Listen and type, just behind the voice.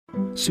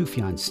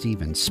Sufjan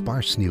Stevens'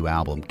 sparse new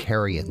album,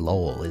 Carrie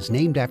Lowell, is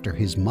named after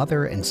his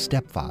mother and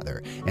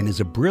stepfather and is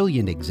a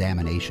brilliant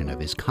examination of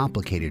his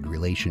complicated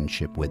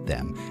relationship with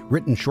them,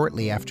 written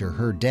shortly after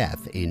her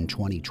death in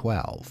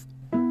 2012.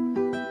 I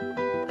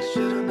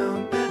should have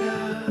known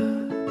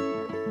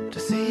better to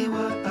see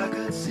what I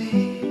could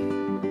see.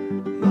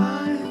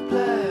 My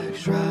black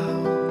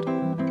shroud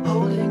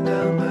holding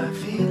down my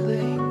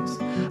feelings,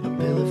 a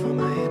pillow for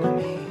my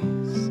enemies.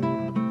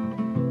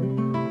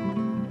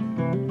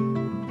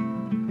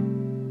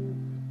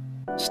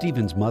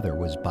 Stevens' mother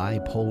was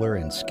bipolar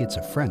and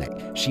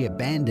schizophrenic. She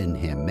abandoned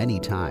him many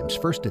times,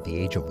 first at the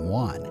age of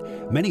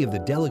 1. Many of the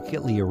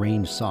delicately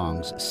arranged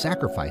songs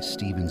sacrifice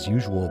Stevens'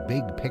 usual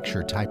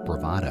big-picture type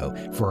bravado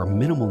for a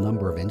minimal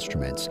number of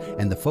instruments,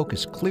 and the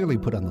focus clearly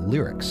put on the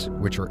lyrics,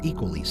 which are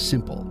equally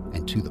simple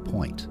and to the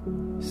point.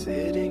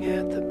 Sitting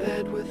at the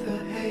bed with a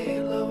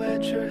halo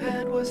at your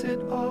head, was it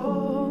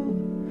all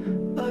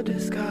a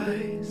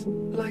disguise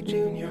like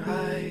junior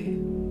high?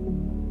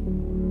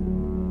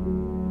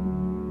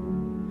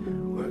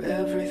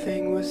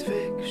 Everything was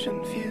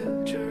fiction,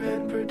 future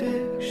and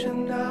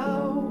prediction.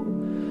 Now,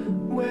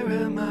 where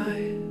am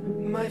I?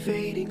 My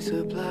fading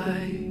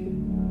supply.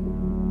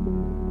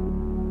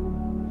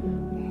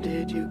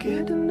 Did you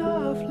get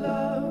enough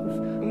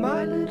love,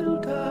 my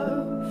little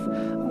dove?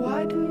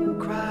 Why do you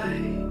cry?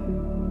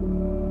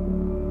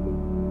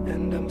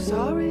 And I'm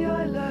sorry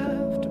I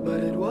left,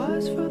 but it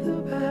was for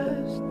the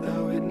best,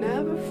 though it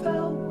never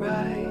felt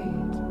right.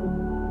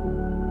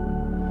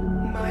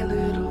 My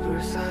little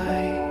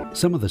Versailles.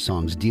 Some of the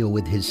songs deal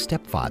with his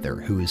stepfather,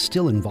 who is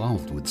still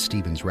involved with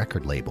Stevens'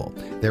 record label.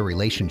 Their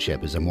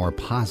relationship is a more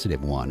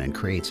positive one and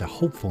creates a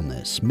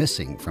hopefulness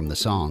missing from the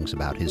songs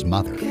about his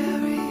mother.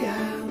 Carrie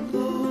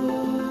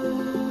Lowell,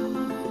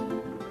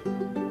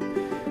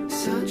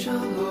 such a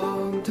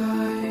long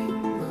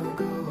time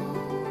ago,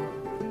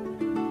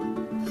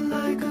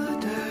 like a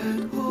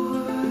dead horse,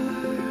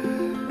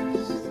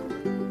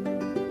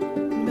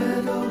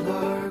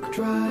 meadowlark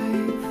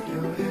drive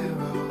your hero.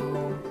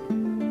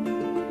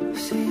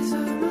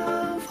 Season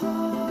of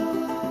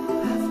hope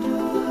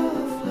after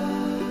the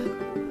flood,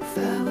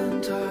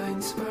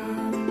 Valentine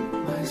spurned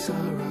my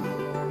sorrow.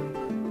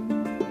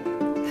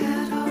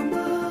 Head on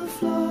the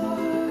floor,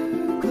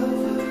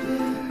 covered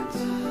in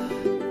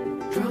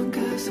blood, drunk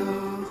as a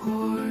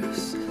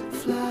horse,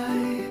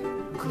 fly,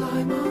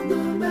 climb on the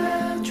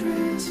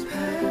mattress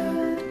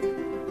pad,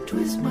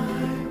 twist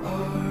my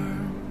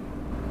arm.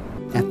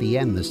 At the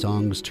end, the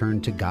songs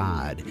turn to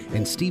God,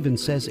 and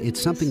Stevens says it's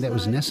something that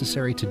was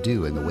necessary to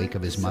do in the wake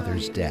of his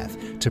mother's death,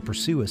 to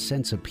pursue a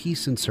sense of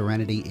peace and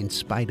serenity in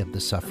spite of the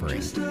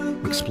suffering.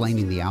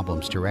 Explaining the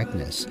album's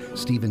directness,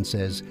 Stevens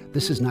says,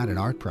 "This is not an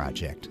art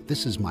project,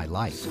 this is my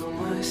life." So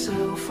my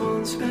cell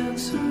phone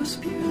Spencer's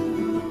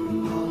pew,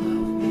 all of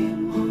me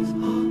wants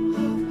all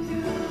of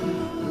you.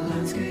 The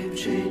landscape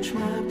changed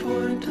my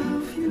point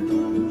of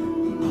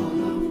view,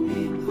 all of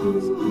me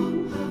wants all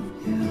of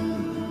you.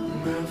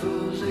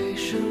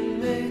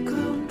 Revelation may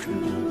come true.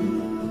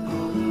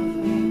 All of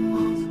me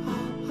wants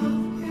all of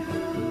you.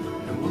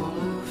 And all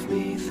of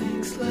me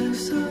thinks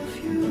less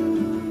of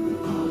you.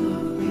 All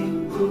of me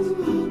wants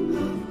all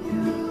of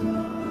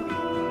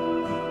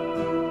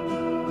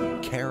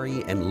you.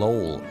 Carrie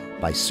Lowell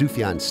by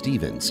Sufjan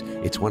Stevens.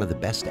 It's one of the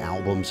best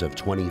albums of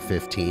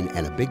 2015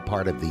 and a big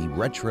part of the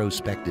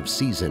retrospective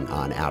season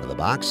on Out of the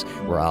Box,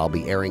 where I'll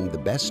be airing the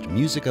best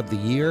music of the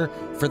year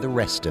for the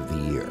rest of the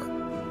year.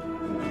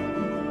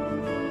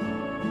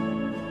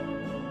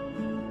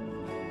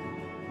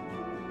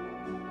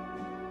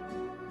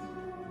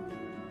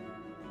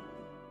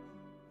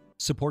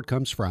 Support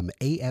comes from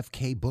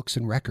AFK Books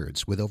and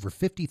Records, with over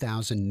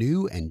 50,000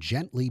 new and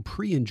gently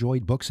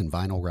pre-enjoyed books and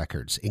vinyl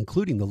records,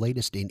 including the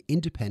latest in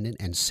independent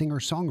and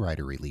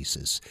singer-songwriter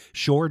releases.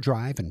 Shore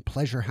Drive and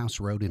Pleasure House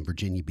Road in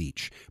Virginia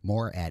Beach.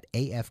 More at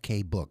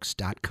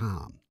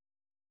afkbooks.com.